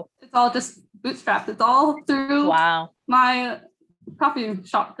through you? It's all just bootstrapped. It's all through my coffee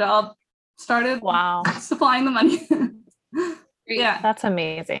shop job. Started supplying the money. Yeah. That's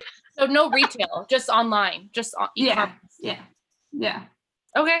amazing. So no retail, just online, just e-commerce. Yeah.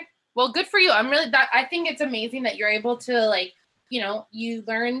 Okay. Well, good for you. I think it's amazing that you're able to like, you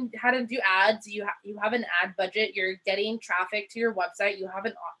learn how to do ads. You have an ad budget. You're getting traffic to your website. You have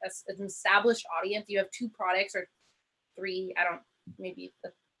an established audience. You have 2 products or 3. Maybe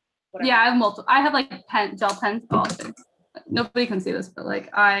whatever. Yeah, I have multiple. I have like gel pens. Oh, nobody can see this, but like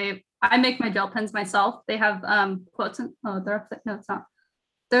I make my gel pens myself. They have quotes in. Oh, they're upside. No, it's not.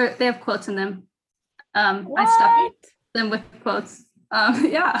 They have quotes in them. I stuff them with quotes.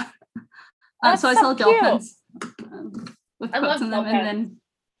 Yeah. So I sell gel pens with quotes in them, and then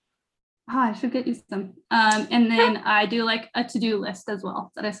I should get you some. And then I do like a to-do list as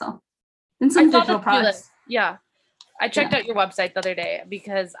well that I sell, and some digital products. Yeah, I checked out your website the other day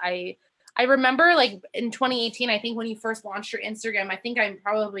because I remember like in 2018, I think when you first launched your Instagram, I think I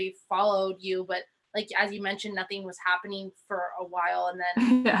probably followed you, but like as you mentioned, nothing was happening for a while, and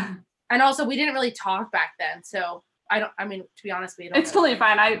then yeah. And also we didn't really talk back then, so I mean, to be honest with you, it's totally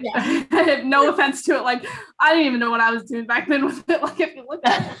fine. I have no offense to it. Like, I didn't even know what I was doing back then with it. Like, if you look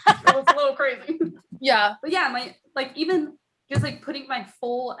at it, it was a little crazy. Yeah. But yeah, even just like putting my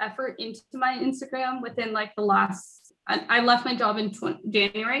full effort into my Instagram within like the last, I left my job in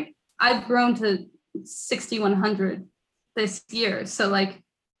January. I've grown to 6,100 this year. So like,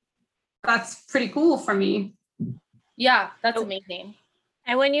 that's pretty cool for me. Yeah, that's amazing.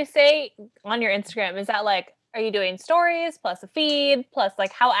 And when you say on your Instagram, is that like, are you doing stories plus a feed plus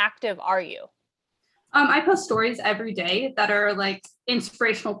like how active are you? I post stories every day that are like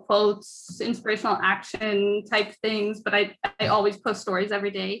inspirational quotes, inspirational action type things, but I always post stories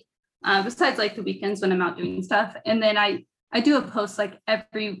every day, besides like the weekends when I'm out doing stuff. And then I do a post like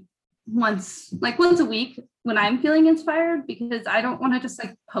once a week when I'm feeling inspired, because I don't want to just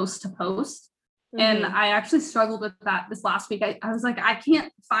like post to post. And I actually struggled with that this last week. I was like, I can't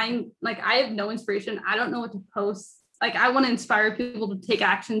find, like, I have no inspiration. I don't know what to post. Like, I want to inspire people to take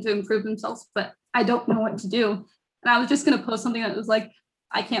action to improve themselves, but I don't know what to do. And I was just going to post something that was like,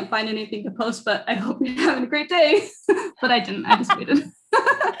 I can't find anything to post, but I hope you're having a great day. But I didn't. I just waited.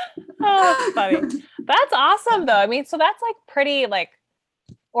 Oh, that's funny. That's awesome, though. I mean, so that's like pretty like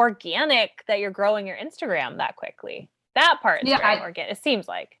organic that you're growing your Instagram that quickly. That part is very organic. It seems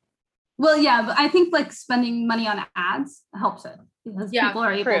like. Well, yeah, but I think like spending money on ads helps it, because people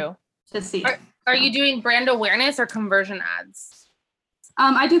are able to see it. Are you doing brand awareness or conversion ads?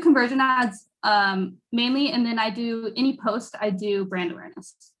 I do conversion ads mainly, and then I do any post. I do brand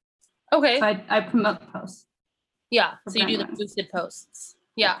awareness. Okay. So I promote the posts. Yeah. So you do the boosted posts.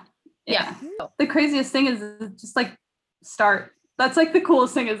 Yeah. The craziest thing is just like start. That's like the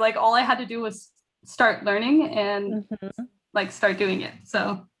coolest thing is like all I had to do was start learning and like start doing it.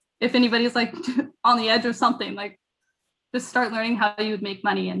 So if anybody's like on the edge of something, like just start learning how you would make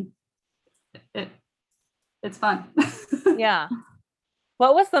money, and it's fun. Yeah.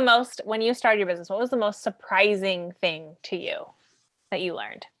 What was the most, when you started your business, what was the most surprising thing to you that you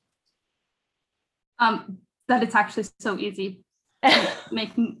learned? That it's actually so easy to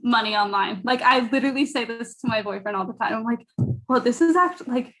make money online. Like I literally say this to my boyfriend all the time. I'm like, well, this is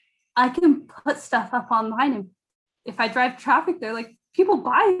actually like, I can put stuff up online, and if I drive traffic there, like people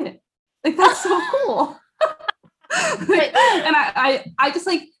buy it. Like that's so cool. And I just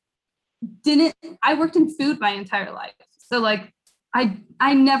like I worked in food my entire life. So like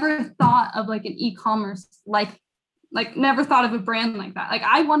I never thought of like an e-commerce, like never thought of a brand like that. Like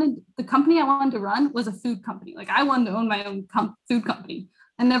the company I wanted to run was a food company. Like I wanted to own my own food company.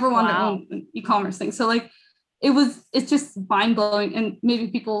 I never wanted to own an e-commerce thing. So like it's just mind blowing, and maybe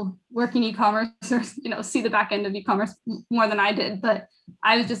people working e-commerce or, see the back end of e-commerce more than I did, but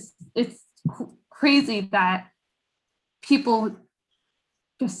it's crazy that people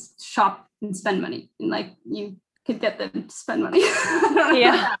just shop and spend money, and like you could get them to spend money.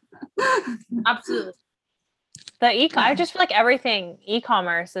 Yeah, absolutely. I just feel like everything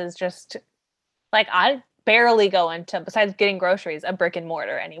e-commerce is just like, I barely go into, besides getting groceries, a brick and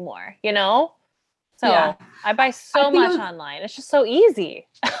mortar anymore, So I buy so much online. It's just so easy.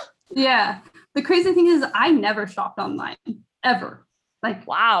 Yeah. The crazy thing is I never shopped online ever. Like,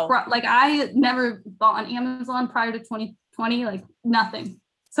 wow. Like I never bought on Amazon prior to 2020, like nothing.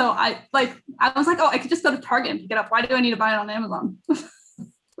 So I was like, oh, I could just go to Target and pick it up. Why do I need to buy it on Amazon?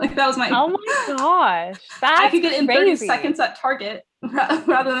 Like that was my. Oh my gosh. That's I could get it in crazy. 30 seconds at Target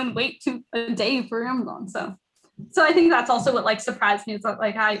rather than wait a day for Amazon. So I think that's also what like surprised me. Is that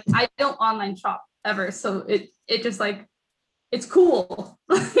like I don't online shop ever, so it just like it's cool.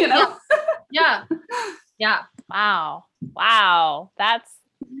 Yeah. Wow, that's,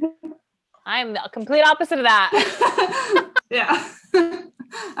 I'm the complete opposite of that. Yeah.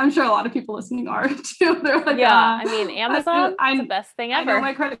 I'm sure a lot of people listening are too. They're like, I mean, Amazon is the best thing ever. I know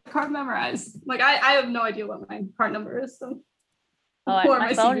my credit card memorized. Like I have no idea what my card number is. So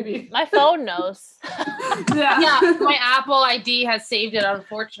my phone knows. Yeah, my Apple ID has saved it,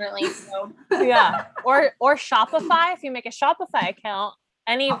 unfortunately. So yeah, or Shopify. If you make a Shopify account,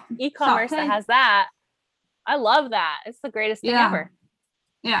 any e-commerce that has that, I love that. It's the greatest thing ever.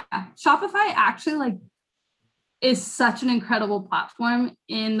 Yeah. Shopify actually like is such an incredible platform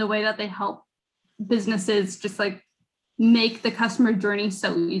in the way that they help businesses just like make the customer journey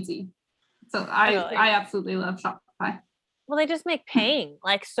so easy. So I absolutely love Shopify. Well, they just make paying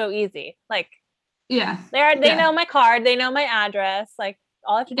like so easy. Like, yeah, they know my card, they know my address. Like,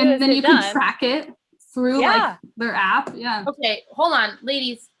 all I have to do is then you can track it through like their app. Yeah. Okay, hold on,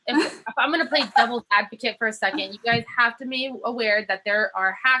 ladies. If I'm gonna play devil's advocate for a second, you guys have to be aware that there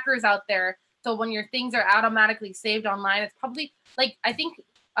are hackers out there. So when your things are automatically saved online, it's probably like, I think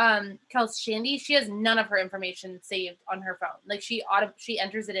Shandy, she has none of her information saved on her phone. Like she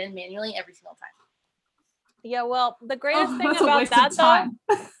enters it in manually every single time. Yeah, well, the greatest thing about that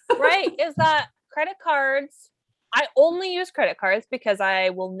though, right, is that credit cards, I only use credit cards because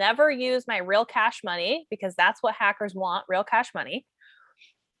I will never use my real cash money, because that's what hackers want, real cash money.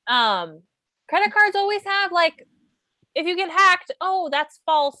 Credit cards always have like, if you get hacked, oh, that's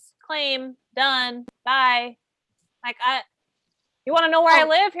false claim, done, bye. Like, you want to know where I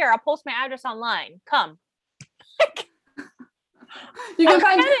live? Here, I'll post my address online. Come. You can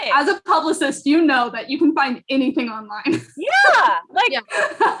find, as a publicist, you know that you can find anything online. Yeah. Like, if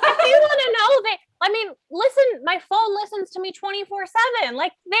you want to know, listen, my phone listens to me 24/7.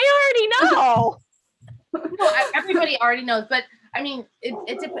 Like, they already know. Everybody already knows, but I mean,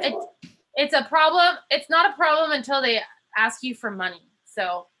 it's a problem. It's not a problem until they ask you for money.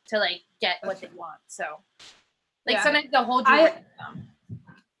 So to like get what they want. So like sometimes they'll hold you.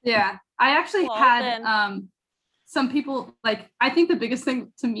 Yeah. I actually had some people, like, I think the biggest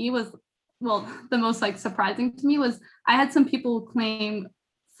thing to me was, well, the most like surprising to me was I had some people claim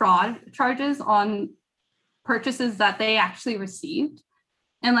fraud charges on purchases that they actually received.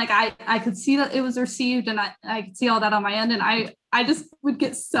 And like, I could see that it was received, and I could see all that on my end. And I just would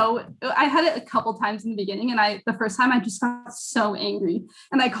get I had it a couple times in the beginning, and the first time I just got so angry,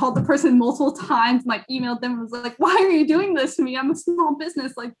 and I called the person multiple times, and like emailed them and was like, why are you doing this to me? I'm a small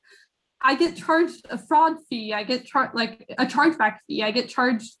business. Like, I get charged a fraud fee. I get charged like a chargeback fee. I get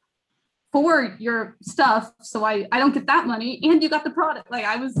charged for your stuff. So I don't get that money, and you got the product. Like,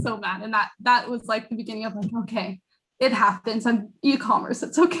 I was so mad. And that was like the beginning of like, okay, it happens. I'm e-commerce.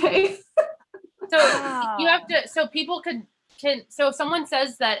 It's okay. So you have to, so people so if someone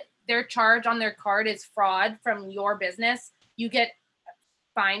says that their charge on their card is fraud from your business, you get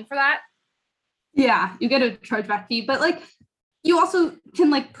fined for that? Yeah, you get a chargeback fee, but like, you also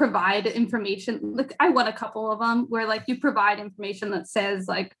can like provide information. Like, I won a couple of them where like you provide information that says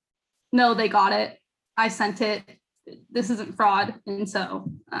like, no, they got it. I sent it. This isn't fraud. And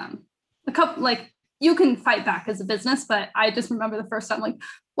so a couple, like, you can fight back as a business, but I just remember the first time, like,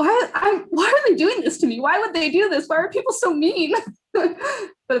 why are they doing this to me? Why would they do this? Why are people so mean? But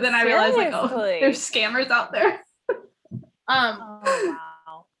then I realized, like, oh, there's scammers out there.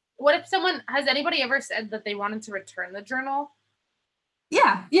 Wow. What if has anybody ever said that they wanted to return the journal?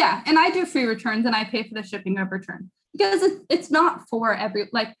 Yeah. And I do free returns, and I pay for the shipping of return, because it's not for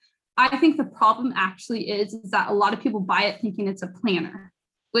like, I think the problem actually is that a lot of people buy it thinking it's a planner,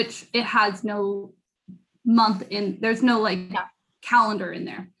 which it has no month in, there's no like calendar in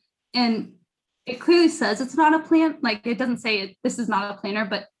there. And it clearly says it's not a plan. Like, it doesn't say this is not a planner,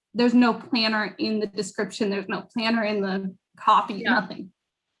 but there's no planner in the description. There's no planner in the copy, nothing.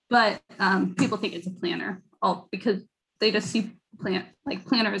 But people think it's a planner because they just see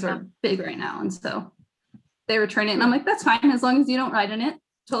planners are big right now. And so they return it. And I'm like, that's fine. As long as you don't write in it,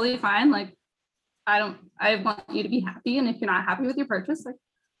 totally fine. Like, I want you to be happy. And if you're not happy with your purchase, like,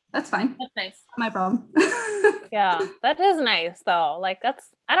 that's fine. That's nice. Not my problem. Yeah, that is nice though. Like,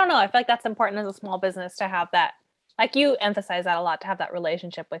 I don't know. I feel like that's important as a small business to have that. Like, you emphasize that a lot, to have that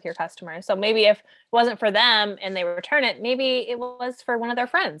relationship with your customers. So maybe if it wasn't for them and they return it, maybe it was for one of their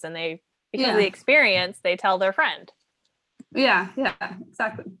friends, and because of the experience, they tell their friend. Yeah,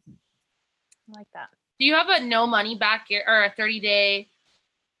 exactly. I like that. Do you have a no money back or a 30-day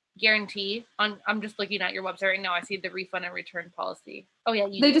guarantee I'm just looking at your website right now. I see the refund and return policy. Oh yeah,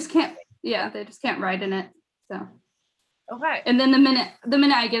 they just can't write in it. So okay. And then the minute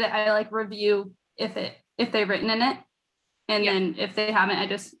I get it, I like review if they've written in it, and then if they haven't, I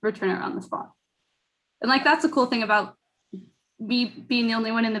just return it on the spot. And like, that's the cool thing about me being the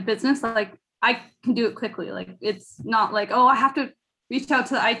only one in the business. Like, I can do it quickly. Like, it's not like, oh, I have to reach out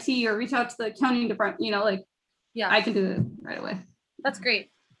to the IT or reach out to the accounting department, like, I can do it right away. That's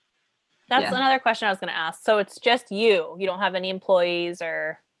great. That's another question I was going to ask. So it's just you don't have any employees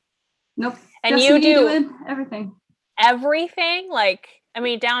or? Nope. And you do everything. Everything? Like, I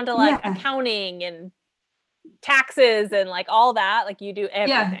mean, down to like accounting and taxes and like all that. Like you do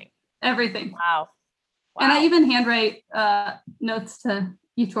everything. Yeah, everything. Wow. And I even handwrite notes to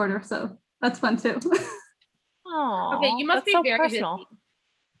each order. So that's fun too. Oh, okay, you must be so very personal. busy.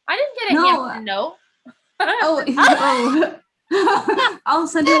 I didn't get a handwritten note. Oh. I'll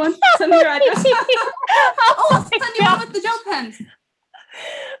send you one. Send me your address. I'll send you one with the gel pens.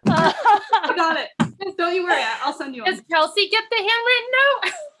 I got it. Don't you worry. I'll send you one. Does Kelsey get the handwritten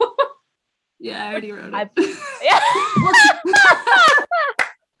note? Yeah, I already wrote it.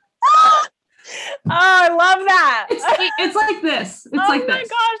 Oh, I love that. It's like this. It's like this. Oh my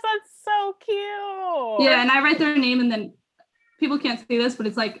gosh, that's so cute. Yeah, and I write their name, and then people can't see this, but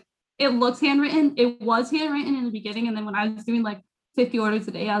it's like, it looks handwritten. It was handwritten in the beginning, and then when I was doing like 50 orders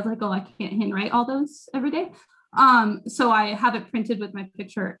a day, I was like, oh, I can't handwrite all those every day. So I have it printed with my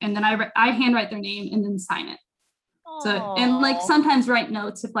picture, and then I handwrite their name and then sign it. Aww. So, and like sometimes write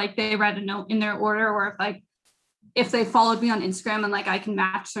notes if like they read a note in their order, or if they followed me on Instagram and like I can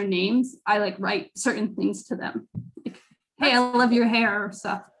match their names, I like write certain things to them. Like, hey, I love your hair or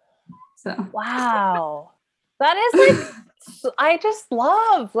stuff. So wow. That is like I just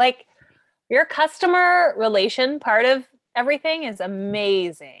love like your customer relation part of everything is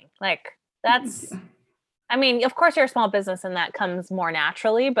amazing. Like that's I mean, of course you're a small business and that comes more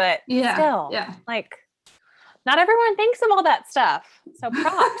naturally, but still, like not everyone thinks of all that stuff. So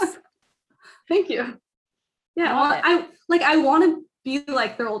props. Thank you. Yeah, well, I want to be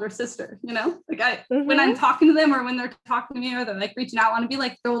like their older sister, you know? Like when I'm talking to them or when they're talking to me or they're like reaching out, I want to be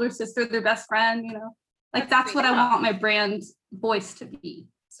like their older sister, their best friend, you know? Like that's what I want my brand voice to be.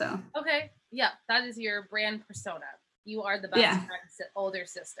 So okay. Yeah, that is your brand persona. You are the best friend, older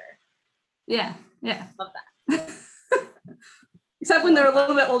sister. Yeah. Love that. Except when they're a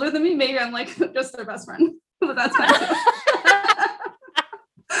little bit older than me, maybe I'm like just their best friend. But that's fine.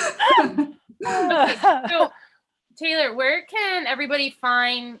 Okay, so Taylor, where can everybody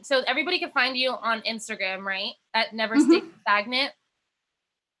find? So everybody can find you on Instagram, right? At Never Stay Stagnant.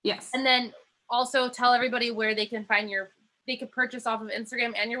 Yes. And then also tell everybody where they can find they can purchase off of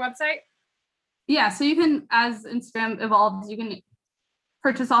Instagram and your website. Yeah, so you can, as Instagram evolves, you can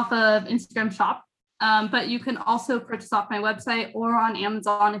purchase off of Instagram Shop, but you can also purchase off my website or on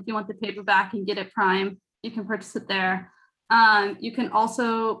Amazon if you want the paperback and get it Prime. You can purchase it there. You can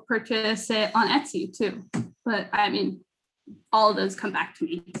also purchase it on Etsy too, but I mean, all of those come back to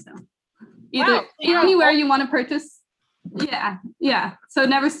me. So either anywhere you want to purchase. Yeah. So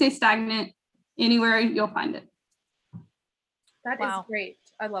Never Stay Stagnant. Anywhere you'll find it. That is great.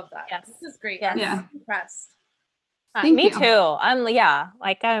 I love that. Yes. This is great. Yes. I'm impressed. Me too. I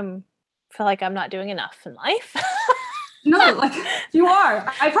feel like I'm not doing enough in life. No, like you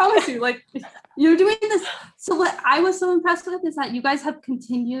are. I promise you, like you're doing this. So what I was so impressed with is that you guys have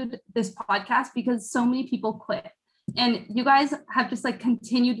continued this podcast because so many people quit. And you guys have just like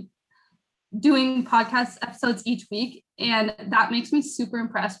continued doing podcast episodes each week. And that makes me super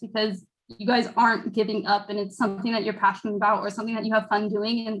impressed because you guys aren't giving up and it's something that you're passionate about or something that you have fun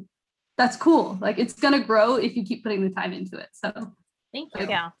doing. And that's cool. Like it's going to grow if you keep putting the time into it. So thank you.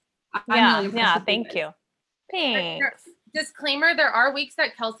 I'm really thank you. Thanks. Disclaimer, there are weeks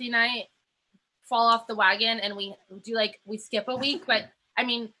that Kelsey and I fall off the wagon and we skip a week. But I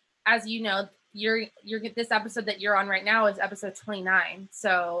mean, as you know, you're this episode that you're on right now is episode 29.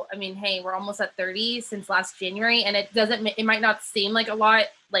 So, I mean, hey, we're almost at 30 since last January and it might not seem like a lot,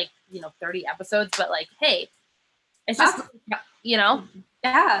 like, 30 episodes, but like, hey, it's just,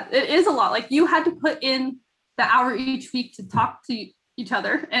 Yeah, it is a lot. Like you had to put in the hour each week to talk to each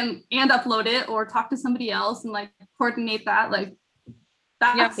other and upload it or talk to somebody else and like coordinate that. Like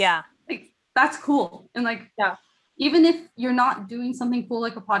that's like that's cool. And like even if you're not doing something cool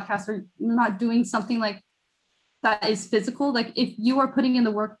like a podcast or you're not doing something like that is physical, like if you are putting in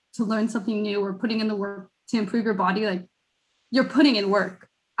the work to learn something new or putting in the work to improve your body, like you're putting in work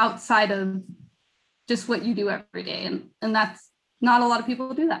outside of just what you do every day. And that's not a lot of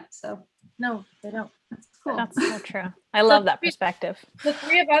people do that. So no, they don't. That's cool. That's so true. I love that perspective. The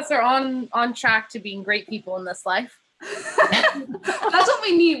three of us are on track to being great people in this life. That's what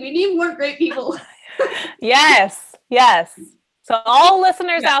we need. We need more great people. Yes. So all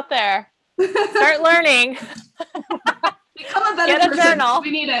listeners out there, start learning. Become a better Get a person. journal.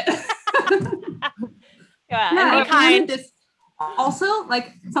 We need it. And be kind. Also,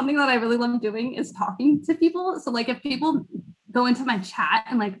 like something that I really love doing is talking to people. So like if people go into my chat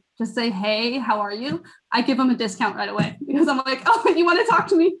and like just say, hey, how are you? I give them a discount right away because I'm like, oh, you want to talk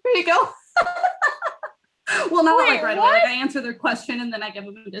to me? Here you go. Well, not like right away. Like I answer their question and then I give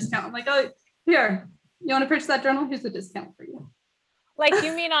them a discount. I'm like, oh, here, you want to purchase that journal? Here's the discount for you. Like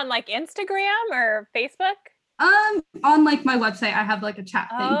you mean on like Instagram or Facebook? On like my website, I have like a chat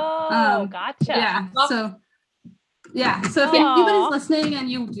thing. Oh, gotcha. Yeah. So So if anybody's listening and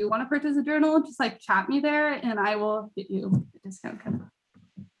you do want to purchase a journal, just like chat me there and I will get you a discount code.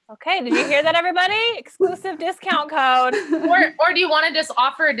 Okay. Did you hear that, everybody? Exclusive discount code. Or do you want to just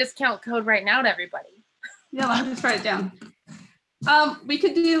offer a discount code right now to everybody? Yeah, let me just write it down. We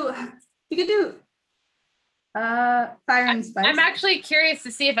could do Fire and Spice. I'm actually curious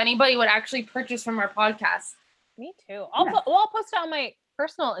to see if anybody would actually purchase from our podcast. Me too. I'll post it on my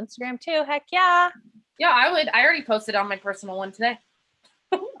personal Instagram too. Heck yeah. Yeah, I would. I already posted on my personal one today.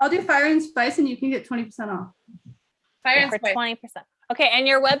 I'll do Fire and Spice and you can get 20% off. Fire and for Spice. 20%. Okay. And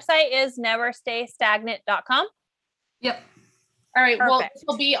your website is neverstaystagnant.com? Yep. All right. Well, Perfect. this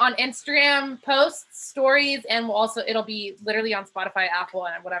will be on Instagram posts, stories, and it'll be literally on Spotify, Apple,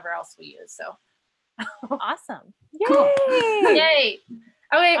 and whatever else we use. So Awesome. Cool. Yay. yay.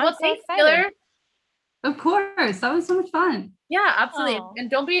 Okay. I'm Well, so thanks, excited. Taylor. Of course. That was so much fun. Yeah, absolutely. Aw.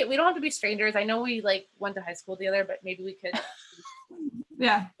 And we don't have to be strangers. I know we went to high school together, but maybe we could.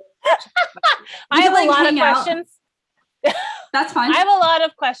 Yeah. I We have can, a lot of hang out. questions. That's fine. I have a lot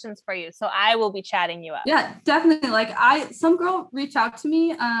of questions for you, so I will be chatting you up. Yeah, definitely. Like some girl reached out to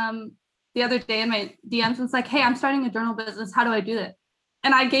me the other day in my DMs and was like, hey, I'm starting a journal business. How do I do it?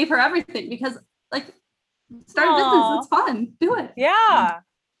 And I gave her everything because like start a business. It's fun. Do it. Yeah.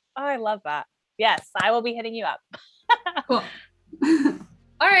 Oh, I love that. Yes, I will be hitting you up. Cool.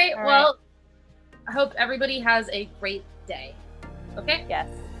 All right. All Well, I hope everybody has a great day. Okay. Yes.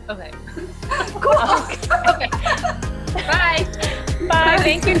 Okay. Cool. Okay. Bye. Bye.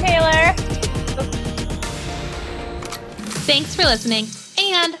 Thank you, Taylor. Thanks for listening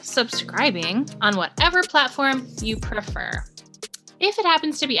and subscribing on whatever platform you prefer. If it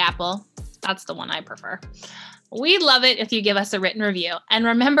happens to be Apple, that's the one I prefer. We'd love it if you give us a written review. And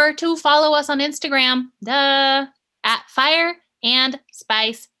remember to follow us on Instagram, at Fire and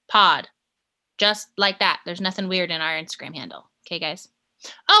Spice Pod. Just like that. There's nothing weird in our Instagram handle. Okay, guys?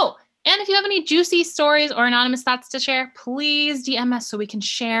 Oh, and if you have any juicy stories or anonymous thoughts to share, please DM us so we can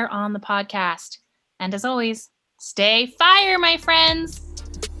share on the podcast. And as always, stay fire, my friends.